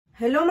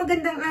Hello,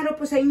 magandang araw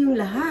po sa inyong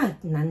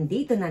lahat.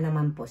 Nandito na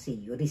naman po si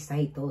Yuri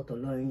Saito to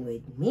learn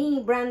with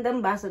me, brand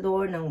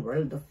ambassador ng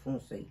World of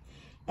Feng Shui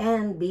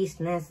and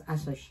Business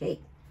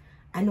Associate.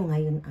 Ano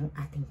ngayon ang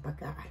ating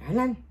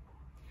pag-aaralan?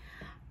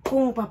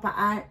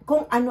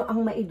 Kung ano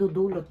ang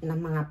maidudulot ng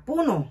mga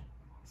puno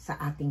sa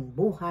ating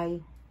buhay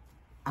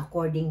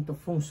according to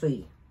Feng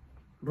Shui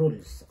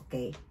rules.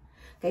 Okay?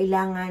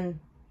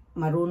 Kailangan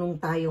marunong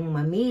tayong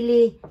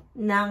mamili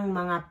ng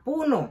mga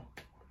puno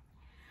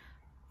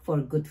for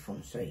good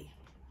Feng Shui.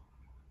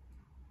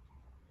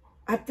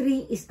 A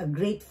tree is a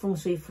great Feng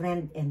Shui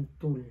friend and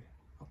tool.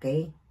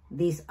 Okay?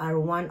 These are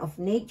one of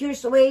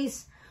nature's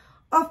ways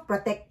of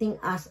protecting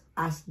us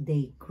as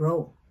they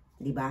grow.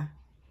 Diba?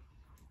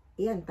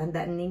 Yan,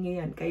 tandaan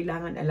ninyo yan.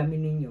 Kailangan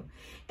alamin ninyo.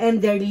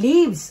 And their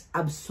leaves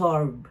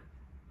absorb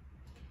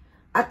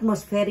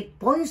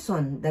atmospheric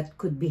poison that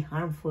could be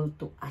harmful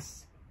to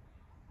us.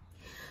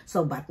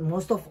 So, but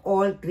most of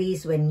all,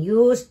 trees, when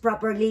used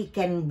properly,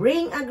 can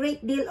bring a great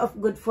deal of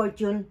good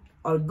fortune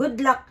or good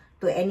luck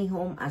to any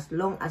home as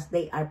long as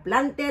they are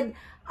planted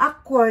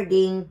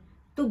according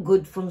to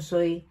good Feng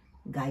Shui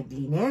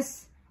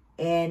guidelines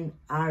and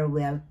are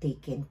well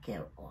taken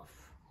care of.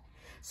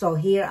 So,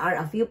 here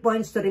are a few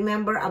points to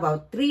remember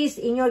about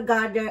trees in your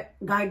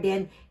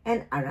garden and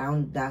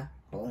around the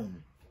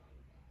home.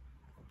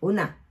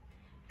 Una,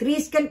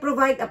 trees can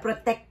provide a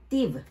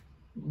protective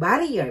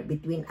barrier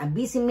between a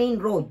busy main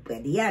road,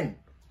 pwede yan,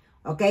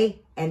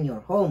 okay, and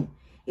your home.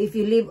 If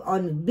you live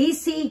on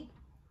busy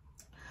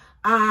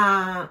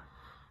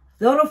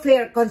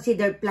thoroughfare,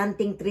 consider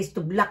planting trees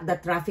to block the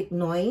traffic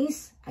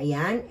noise,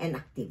 ayan, and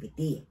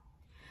activity.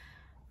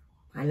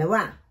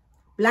 Pangalawa,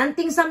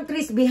 planting some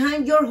trees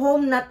behind your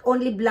home not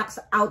only blocks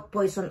out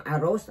poison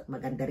arrows,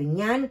 maganda rin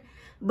yan,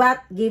 but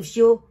gives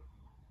you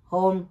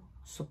home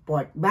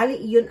support.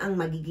 Bali, yun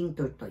ang magiging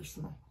tortoise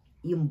mo,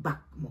 yung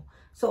back mo.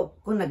 So,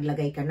 kung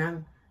naglagay ka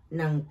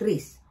ng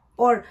trees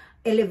or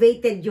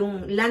elevated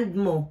yung land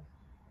mo,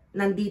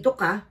 nandito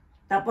ka,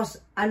 tapos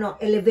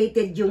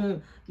elevated yung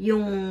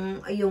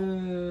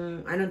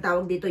anong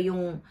tawag dito,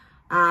 yung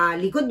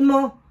likod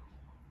mo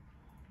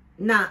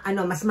na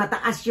mas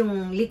mataas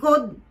yung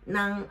likod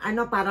ng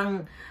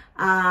parang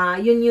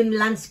yun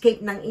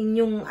landscape ng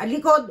inyong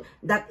likod,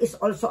 that is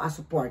also a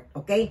support,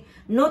 okay?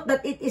 Note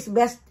that it is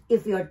best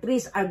if your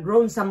trees are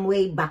grown some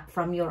way back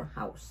from your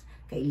house.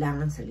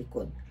 Kailangan sa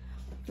likod.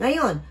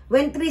 Ngayon,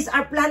 when trees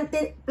are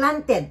planted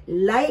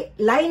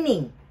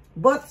lining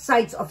both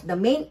sides of the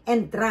main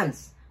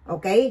entrance,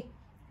 okay,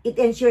 it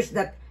ensures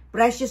that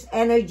precious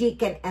energy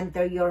can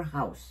enter your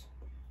house.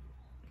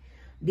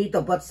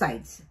 Dito, both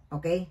sides,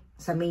 okay,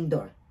 sa main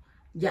door.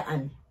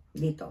 Diyan,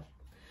 dito.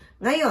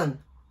 Ngayon,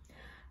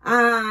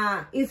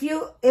 if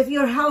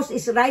your house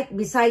is right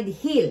beside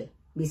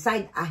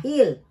a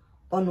hill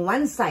on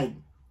one side,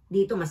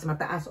 dito mas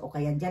mataas o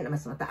kaya diyan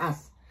mas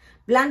mataas.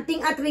 Planting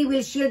a tree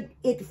will shield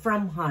it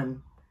from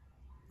harm.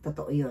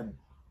 Totoo yun.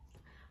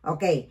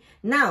 Okay.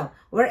 Now,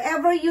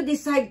 wherever you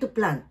decide to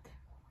plant,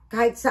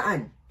 kahit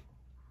saan,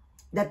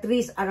 the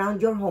trees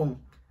around your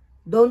home,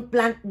 don't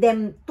plant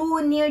them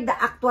too near the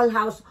actual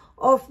house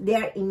of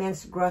their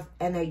immense growth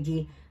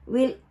energy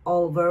will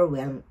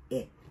overwhelm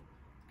it.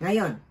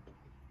 Ngayon,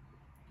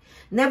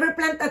 never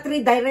plant a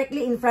tree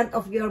directly in front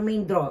of your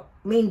main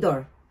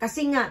door.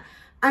 Kasi nga,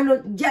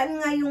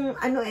 dyan nga yung,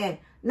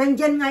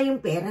 nandyan nga yung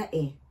pera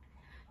eh.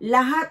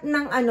 Lahat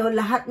ng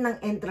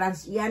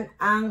entrance, yan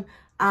ang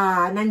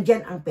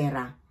nandyan ang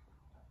pera.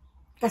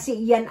 Kasi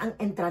yan ang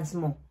entrance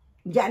mo.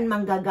 Diyan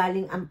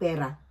manggagaling ang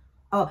pera.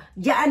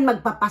 Diyan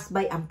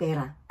magpapasbay ang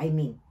pera. I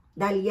mean,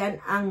 dahil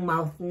yan ang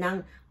mouth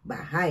ng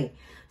bahay.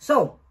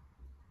 So,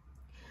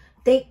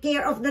 take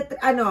care of the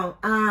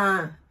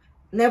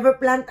never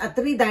plant a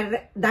tree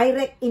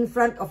direct in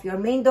front of your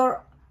main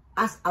door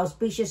as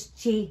auspicious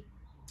chi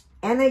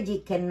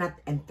energy cannot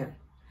enter.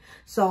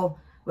 So,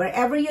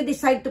 wherever you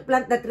decide to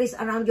plant the trees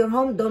around your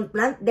home, don't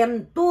plant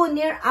them too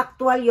near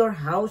your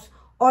house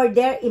or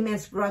their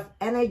immense growth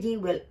energy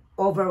will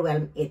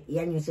overwhelm it.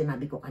 Yan yung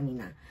sinabi ko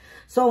kanina.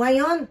 So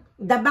ngayon,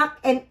 the back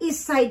and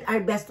east side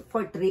are best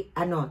for tree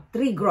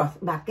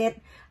growth. Bakit?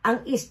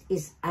 Ang east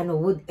is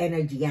wood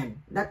energy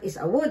yan. That is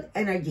a wood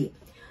energy.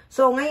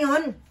 So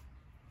ngayon,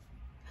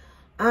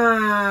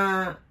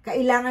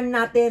 kailangan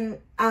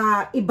natin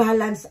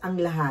i-balance ang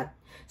lahat.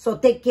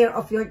 So take care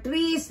of your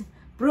trees.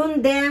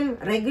 Prune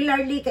them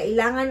regularly.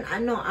 Kailangan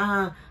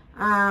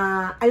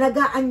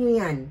alagaan nyo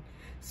yan.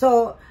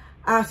 So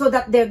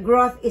that their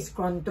growth is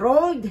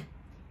controlled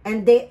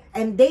and they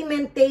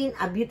maintain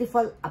a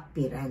beautiful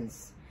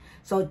appearance.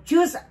 So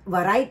choose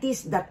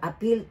varieties that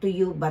appeal to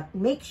you, but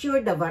make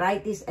sure the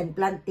varieties and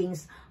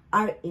plantings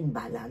are in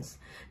balance.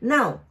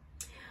 Now,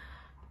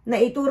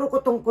 naituro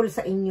ko tungkol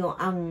sa inyo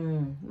ang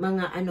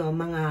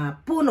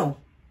mga puno.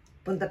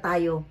 Punta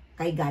tayo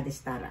kay Goddess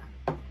Tara.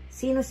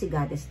 Sino si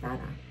Goddess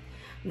Tara?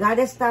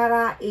 Goddess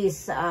Tara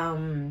is a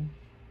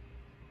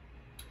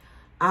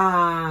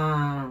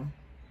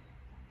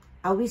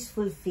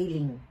wishful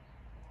feeling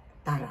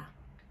Tara.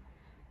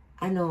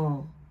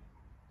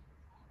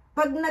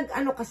 Pag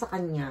ka sa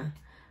kanya,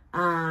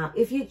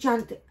 if you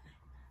chant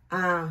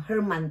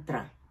her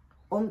mantra,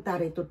 Om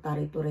Tare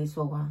Tutare Ture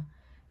Soha,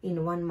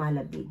 in one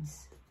mala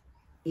beads,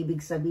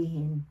 ibig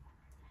sabihin,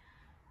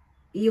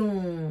 yung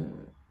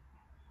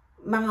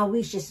mga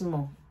wishes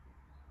mo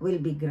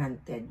will be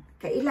granted.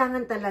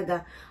 Kailangan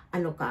talaga,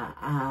 anong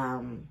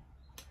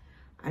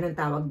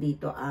tawag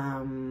dito,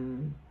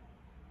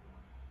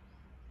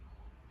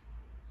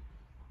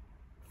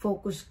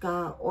 focus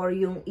ka, or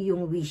yung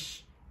iyong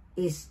wish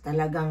is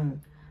talagang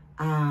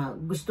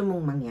gusto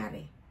mong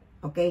mangyari.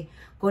 Okay?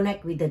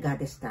 Connect with the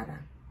Goddess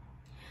Tara.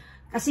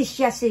 Kasi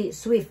siya si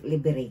Swift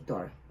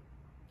Liberator.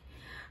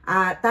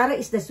 Tara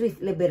is the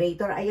Swift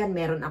Liberator. Ayan,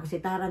 meron ako si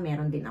Tara,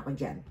 meron din ako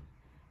dyan.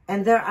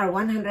 And there are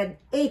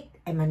 108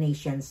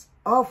 emanations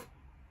of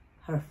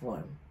her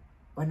form.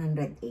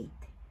 108.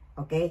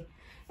 Okay?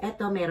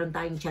 Eto, meron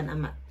tayong chant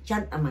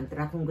a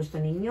mantra. Kung gusto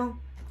ninyo,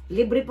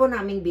 libre po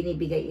namin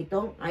binibigay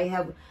itong.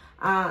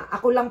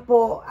 Ako lang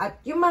po,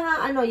 at yung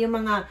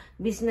mga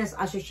business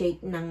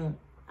associate ng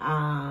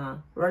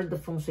World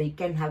of Feng Shui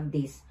can have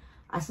this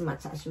as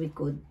much as we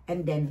could.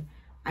 And then,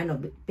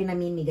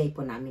 pinamimigay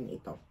po namin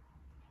ito.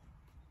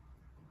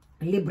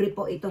 Libre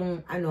po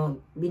itong,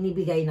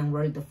 binibigay ng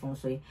World of Feng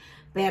Shui.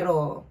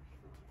 Pero,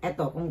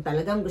 eto, kung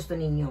talagang gusto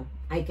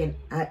ninyo, I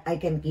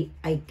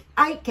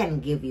can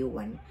give you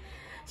one.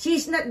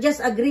 She's not just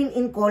a green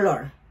in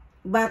color,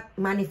 but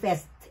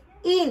manifest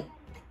it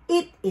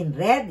in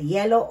red,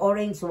 yellow,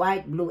 orange,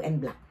 white, blue, and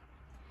black.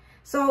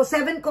 So,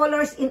 7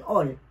 colors in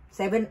all.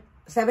 7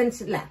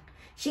 sila.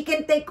 She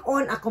can take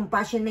on a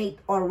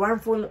compassionate or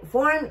warmful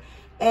form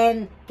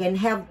and can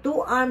have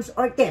 2 arms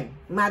or 10.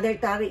 Mother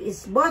Tara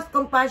is both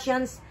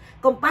compassionate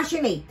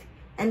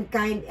and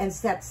kind, and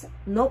sets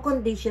no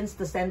conditions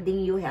to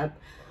sending you help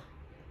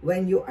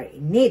when you are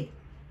in need.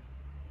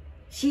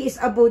 She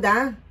is a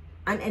Buddha,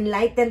 an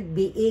enlightened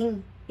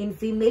being in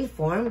female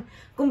form.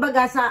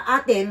 Kumbaga sa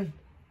atin,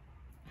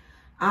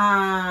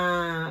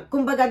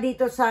 kumbaga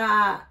dito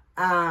sa,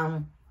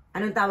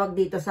 anong tawag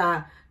dito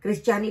sa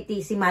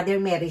Christianity, si Mother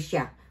Mary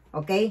siya.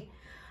 Okay?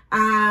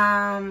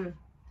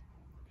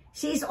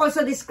 She is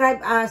also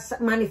described as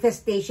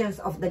manifestations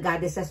of the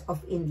goddesses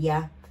of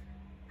India.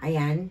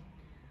 Ayan.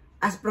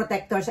 As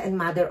protectors and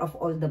mother of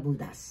all the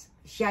Buddhas.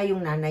 Siya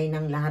yung nanay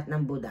ng lahat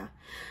ng Buddha.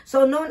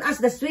 So, known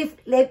as the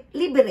Swift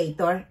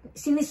Liberator,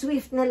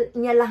 siniswift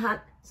niya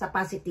lahat sa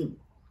positive.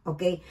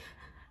 Okay?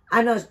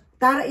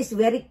 Tara is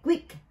very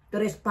quick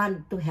to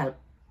respond to help.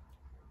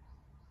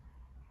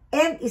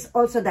 And is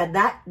also the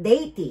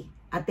deity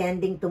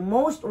attending to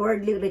most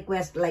worldly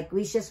requests like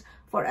wishes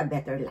for a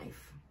better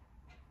life.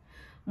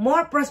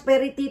 More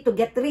prosperity to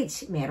get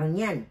rich, meron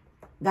yan.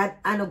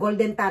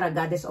 Golden Tara,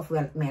 Goddess of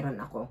Wealth, meron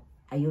ako.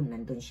 Ayun,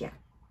 nandun siya.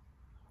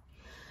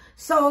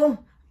 So,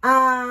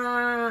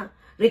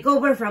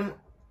 recover from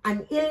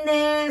an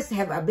illness,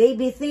 have a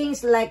baby,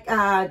 things like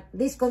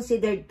this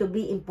considered to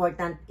be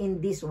important in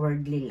this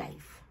worldly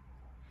life.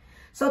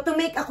 So, to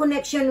make a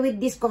connection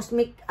with this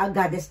cosmic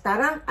Goddess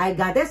Tara,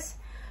 Goddess,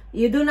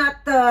 you do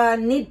not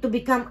need to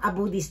become a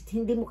Buddhist.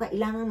 Hindi mo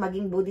kailangan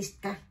maging Buddhist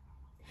ka.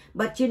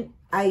 But you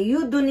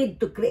do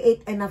need to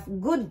create enough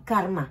good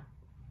karma.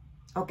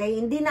 Okay?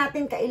 Hindi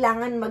natin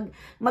kailangan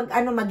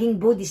maging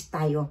Buddhist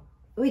tayo.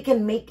 We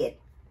can make it.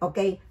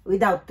 Okay?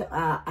 Without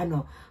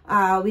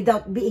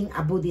being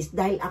a Buddhist.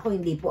 Dahil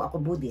hindi po ako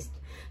Buddhist.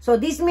 So,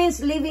 this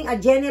means living a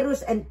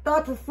generous and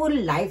thoughtful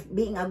life,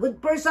 being a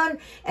good person,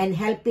 and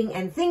helping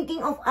and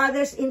thinking of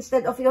others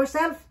instead of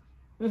yourself.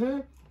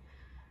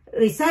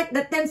 Recite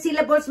the 10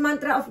 syllables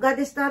mantra of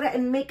Goddess Tara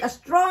and make a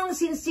strong,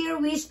 sincere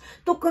wish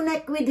to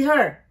connect with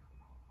her.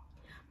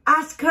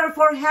 Ask her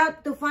for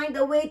help to find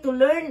a way to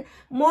learn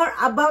more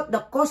about the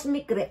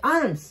cosmic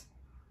realms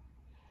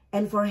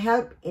and for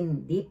help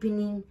in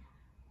deepening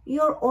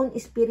your own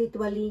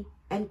spirituality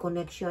and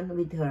connection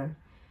with her.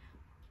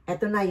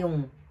 Ito na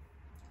yung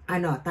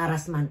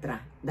Tara's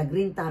mantra, the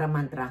Green Tara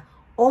mantra.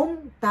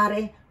 Om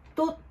Tare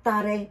Tut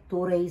Tare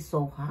Ture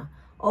Soha.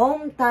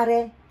 Om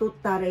Tare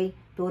Tut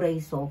Tare Ture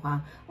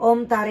Soha.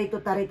 Om Tare Tut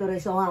Tare Ture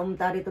Soha. Om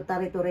Tare Tut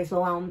Tare Ture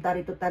Soha. Om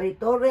Tare Tut Tare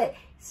Ture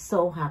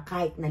Soha.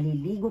 Kahit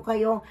naliligo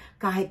kayo,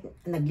 kahit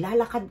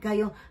naglalakad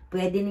kayo,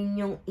 pwede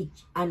ninyong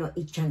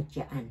i-chant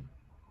yan.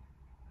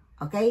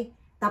 Okay?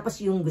 Tapos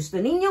yung gusto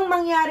ninyong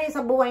mangyari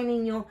sa buhay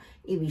ninyo,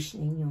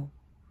 i-wish ninyo.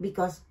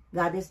 Because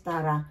Goddess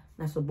Tara,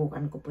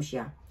 nasubukan ko po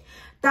siya.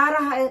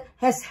 Tara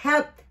has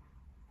helped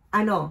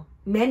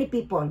many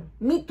people.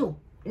 Me too.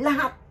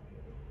 Lahat.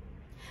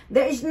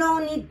 There is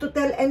no need to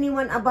tell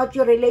anyone about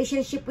your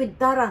relationship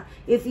with Tara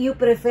if you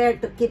prefer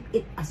to keep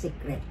it a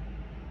secret.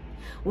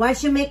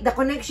 Once you make the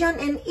connection,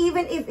 and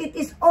even if it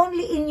is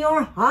only in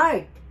your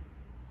heart,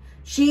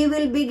 she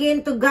will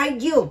begin to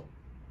guide you.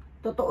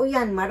 Totoo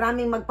yan.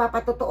 Maraming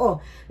magpapatotoo.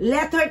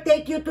 Let her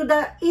take you to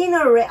the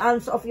inner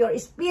realms of your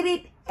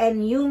spirit,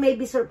 and you may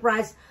be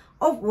surprised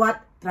of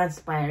what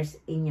transpires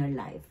in your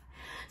life.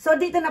 So,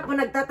 dito na po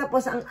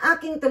nagtatapos ang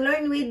aking to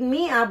learn with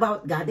me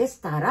about Goddess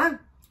Tara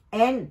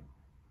and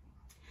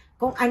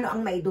kung ano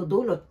ang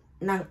maidudulot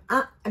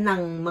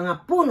ng mga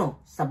puno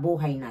sa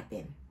buhay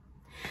natin.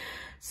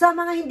 Sa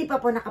mga hindi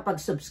pa po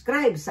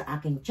nakapag-subscribe sa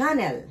aking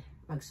channel,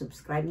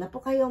 mag-subscribe na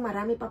po kayo.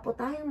 Marami pa po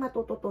tayong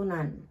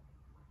matututunan.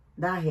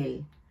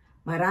 Dahil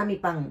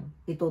marami pang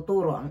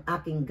ituturo ang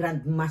aking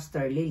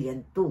Grandmaster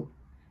Lilian 2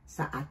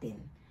 sa atin.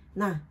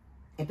 Na,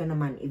 ito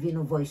naman,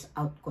 i-voice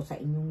out ko sa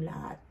inyong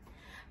lahat.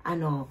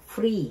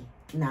 Free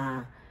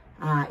na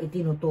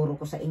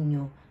itinuturo ko sa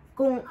inyo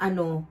kung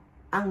ano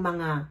ang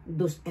mga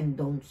do's and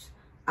don'ts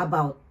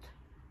about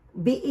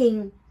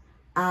being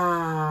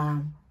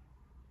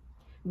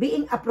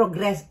being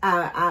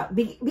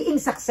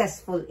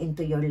successful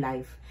into your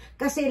life.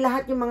 Kasi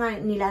lahat yung mga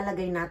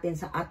nilalagay natin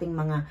sa ating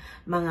mga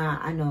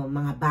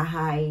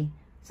bahay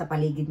sa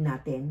paligid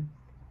natin,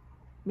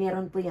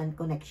 meron po yan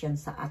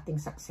connection sa ating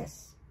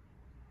success.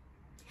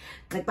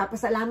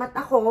 Nagpapasalamat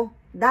ako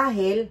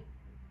dahil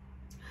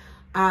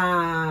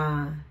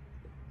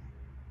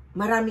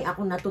marami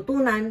akong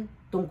natutunan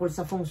tungkol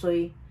sa feng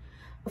shui.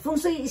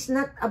 Feng shui is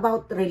not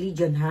about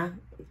religion, ha?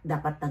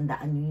 Dapat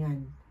tandaan niyo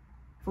yan.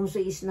 Feng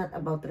Shui is not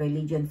about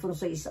religion. Feng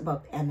Shui is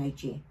about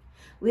energy.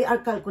 We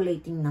are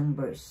calculating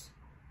numbers.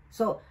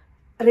 So,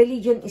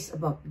 religion is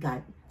about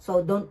God.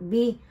 So, don't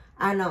be,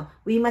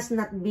 we must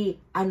not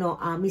be,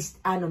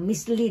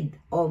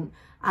 misled or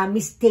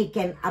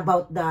mistaken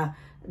about the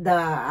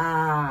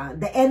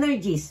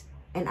energies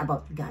and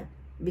about God.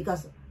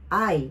 Because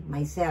I,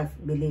 myself,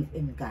 believe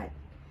in God.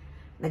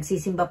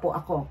 Nagsisimba po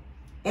ako.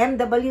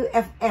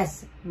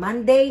 MWFS,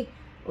 Monday,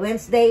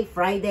 Wednesday,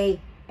 Friday,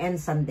 and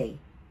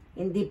Sunday.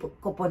 Hindi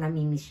ko po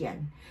namimiss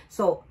yan.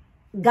 So,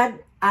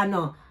 God,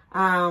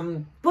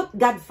 put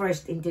God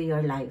first into your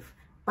life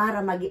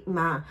para maging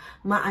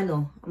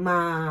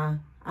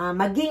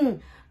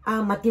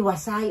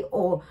matiwasay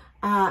o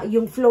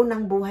yung flow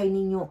ng buhay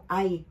ninyo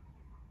ay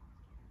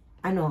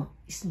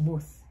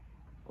smooth.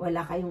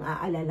 Wala kayong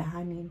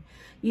aalalahanin.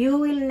 You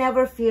will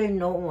never fear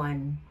no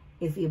one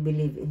if you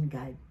believe in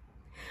God.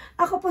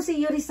 Ako po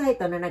si Yuri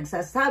Saito na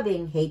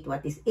nagsasabing, hate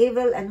what is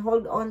evil and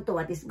hold on to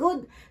what is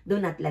good. Do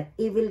not let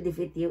evil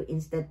defeat you.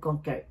 Instead,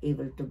 conquer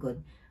evil to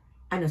good.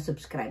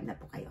 Subscribe na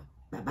po kayo.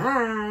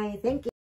 Bye-bye. Thank you.